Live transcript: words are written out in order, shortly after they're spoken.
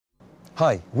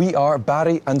Hi, we are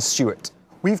Barry and Stuart.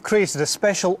 We've created a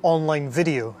special online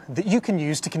video that you can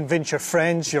use to convince your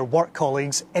friends, your work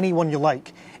colleagues, anyone you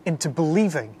like, into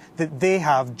believing that they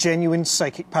have genuine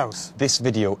psychic powers. This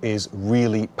video is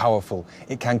really powerful.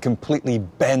 It can completely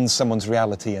bend someone's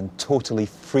reality and totally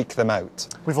freak them out.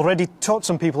 We've already taught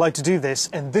some people how to do this,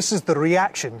 and this is the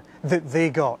reaction that they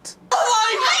got.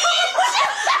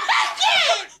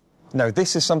 Now,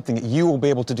 this is something that you will be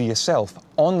able to do yourself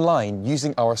online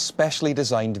using our specially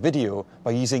designed video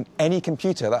by using any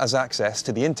computer that has access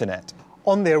to the internet.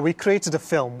 On there, we created a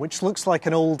film which looks like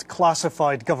an old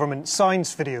classified government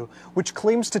science video which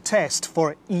claims to test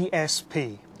for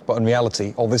ESP. But in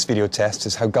reality, all this video tests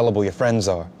is how gullible your friends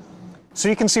are. So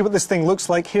you can see what this thing looks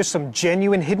like. Here's some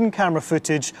genuine hidden camera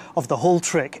footage of the whole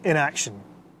trick in action.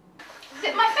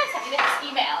 My friend sent me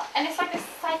this email, and it's like a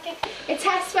psychic. It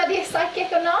tests whether you're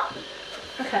psychic or not.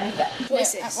 Okay. What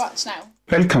is this? Watch now.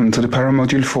 Welcome to the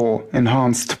Paramodule 4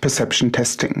 Enhanced Perception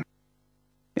Testing.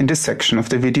 In this section of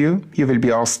the video, you will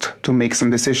be asked to make some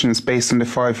decisions based on the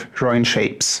 5 Rhine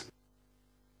shapes: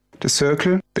 the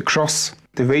circle, the cross,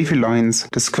 the wavy lines,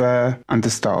 the square, and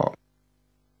the star.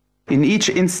 In each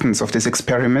instance of this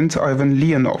experiment, Ivan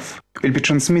Leonov will be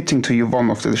transmitting to you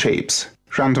one of the shapes,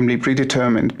 randomly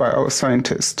predetermined by our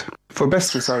scientist. For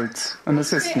best results, an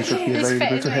assistant should be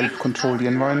available to help control the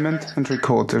environment and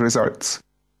record the results.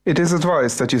 It is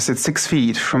advised that you sit 6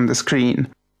 feet from the screen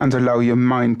and allow your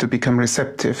mind to become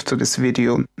receptive to this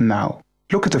video now.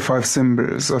 Look at the 5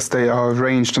 symbols as they are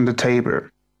arranged on the table.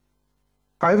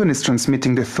 Ivan is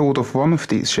transmitting the thought of one of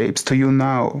these shapes to you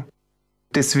now.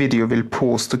 This video will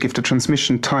pause to give the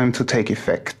transmission time to take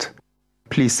effect.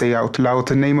 Please say out loud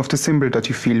the name of the symbol that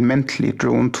you feel mentally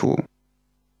drawn to.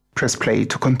 Press play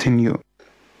to continue.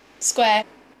 Square.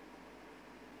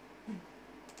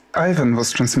 Ivan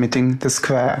was transmitting the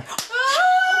square.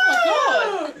 Oh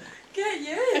my god! Get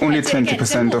you! Only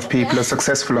 20% of people are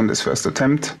successful on this first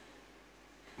attempt.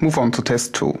 Move on to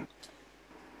test 2.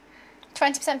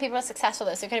 20% people are successful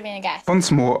though, so it could have been a guess. Once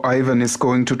more, Ivan is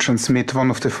going to transmit one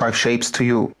of the 5 shapes to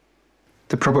you.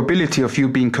 The probability of you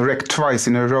being correct twice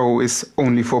in a row is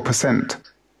only 4%.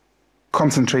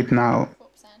 Concentrate now.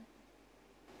 4%.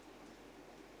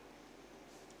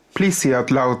 Please say out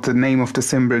loud the name of the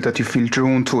symbol that you feel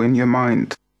drawn to in your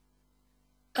mind.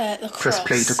 The cross. Press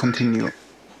play to continue.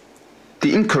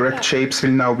 The incorrect shapes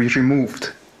will now be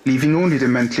removed, leaving only the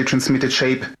mentally transmitted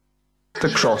shape, the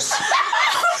cross.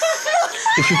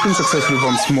 If you've been successful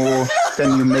once more,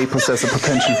 then you may possess a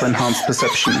potential for enhanced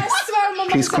perception.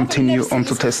 Please continue on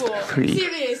to test 3.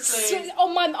 Seriously?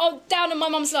 Down on my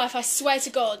mum's life, I swear to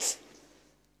God.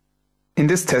 In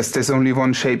this test, there's only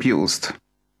one shape used.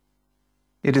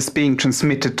 It is being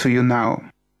transmitted to you now.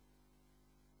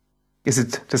 Is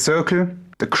it the circle,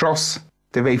 the cross,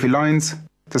 the wavy lines,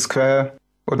 the square,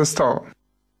 or the star?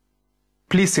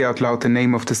 Please say out loud the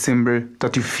name of the symbol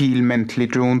that you feel mentally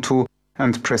drawn to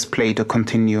and press play to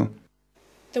continue.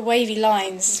 The wavy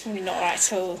lines is probably not right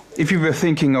at all. If you were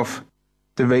thinking of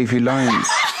the wavy lines,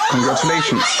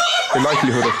 congratulations. The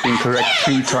likelihood of being correct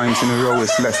 3 times in a row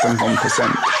is less than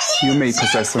 1%. You may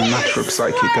possess a natural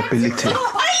psychic ability.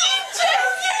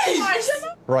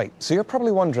 Right, so you're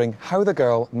probably wondering how the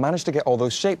girl managed to get all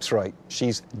those shapes right.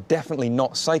 She's definitely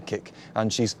not psychic,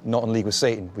 and she's not in league with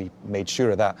Satan. We made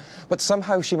sure of that. But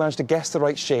somehow she managed to guess the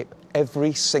right shape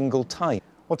every single time.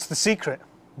 What's the secret?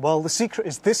 Well, the secret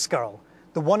is this girl,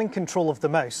 the one in control of the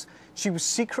mouse. She was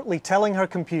secretly telling her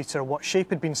computer what shape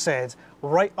had been said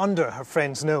right under her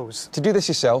friend's nose. To do this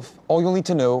yourself, all you'll need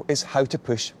to know is how to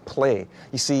push play.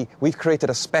 You see, we've created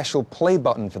a special play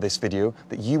button for this video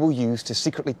that you will use to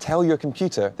secretly tell your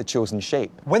computer the chosen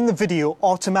shape. When the video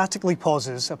automatically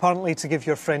pauses, apparently to give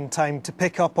your friend time to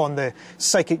pick up on the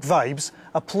psychic vibes,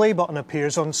 a play button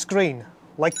appears on screen,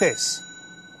 like this.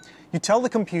 You tell the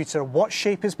computer what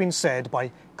shape has been said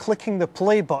by clicking the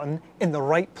play button in the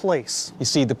right place. You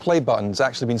see, the play button's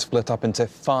actually been split up into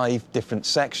 5 different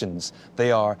sections.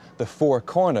 They are the 4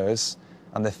 corners,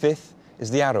 and the 5th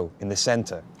is the arrow in the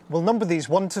centre. We'll number these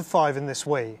 1 to 5 in this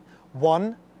way: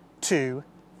 1, 2,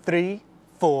 3,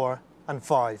 4, and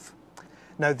 5.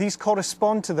 Now, these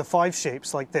correspond to the 5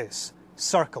 shapes like this: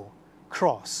 circle,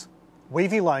 cross,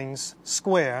 wavy lines,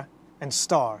 square, and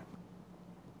star.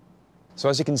 So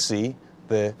as you can see,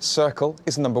 the circle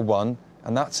is number 1,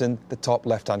 and that's in the top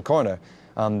left-hand corner.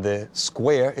 And the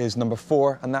square is number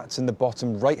 4, and that's in the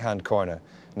bottom right-hand corner.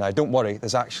 Now, don't worry,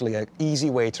 there's actually an easy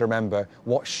way to remember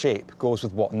what shape goes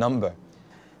with what number.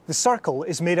 The circle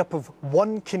is made up of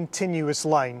one continuous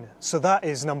line, so that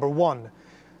is number 1.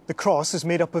 The cross is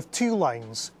made up of 2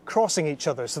 lines crossing each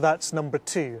other, so that's number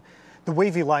 2. The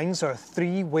wavy lines are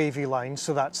 3 wavy lines,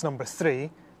 so that's number 3.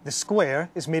 The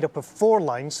square is made up of 4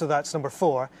 lines, so that's number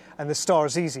 4. And the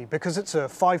star's easy. Because it's a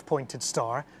 5-pointed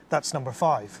star, that's number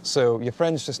 5. So your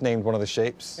friend's just named one of the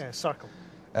shapes. Yeah, circle.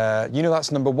 You know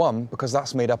that's number 1 because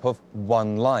that's made up of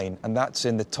 1 line, and that's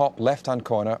in the top left-hand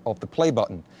corner of the play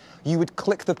button. You would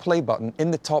click the play button in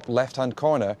the top left-hand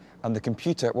corner and the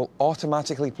computer will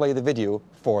automatically play the video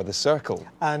for the circle.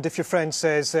 And if your friend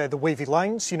says the wavy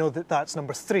lines, you know that that's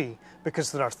number 3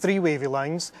 because there are 3 wavy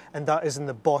lines and that is in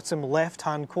the bottom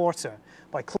left-hand quarter.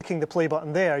 By clicking the play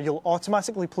button there, you'll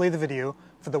automatically play the video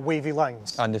for the wavy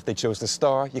lines. And if they chose the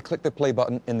star, you click the play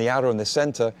button in the arrow in the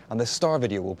centre and the star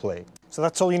video will play. So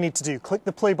that's all you need to do. Click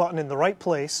the play button in the right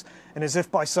place, and as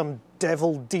if by some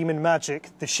devil demon magic,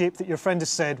 the shape that your friend has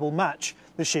said will match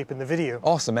the shape in the video.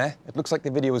 Awesome, eh? It looks like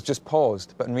the video was just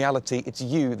paused, but in reality, it's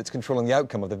you that's controlling the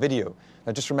outcome of the video.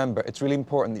 Now just remember, it's really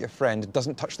important that your friend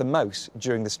doesn't touch the mouse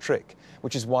during this trick,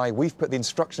 which is why we've put the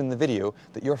instruction in the video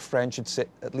that your friend should sit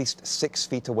at least 6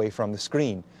 feet away from the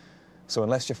screen. So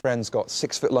unless your friend's got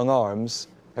 6-foot-long arms,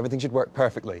 everything should work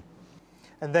perfectly.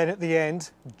 And then at the end,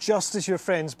 just as your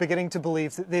friend's beginning to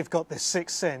believe that they've got this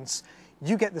sixth sense,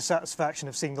 you get the satisfaction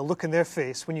of seeing the look in their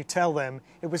face when you tell them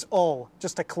it was all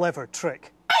just a clever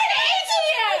trick. I'm an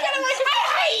idiot! I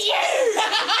hate you! I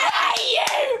hate you!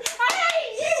 I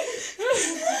hate you!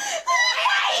 I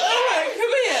hate you! Alright,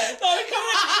 come here. Oh, come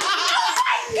here. Oh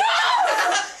my God!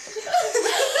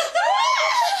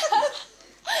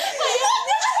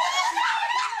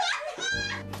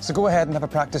 So go ahead and have a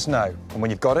practice now, and when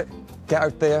you've got it, get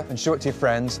out there and show it to your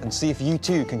friends and see if you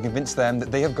too can convince them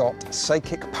that they have got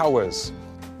psychic powers.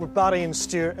 We're Barry and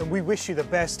Stuart, and we wish you the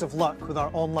best of luck with our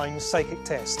online psychic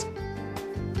test.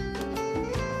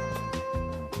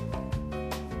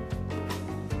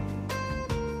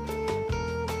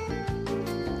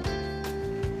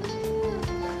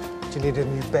 Do you need a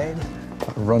new bed?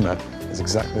 A runner is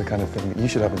exactly the kind of thing that you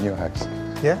should have in your house.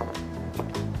 Yeah?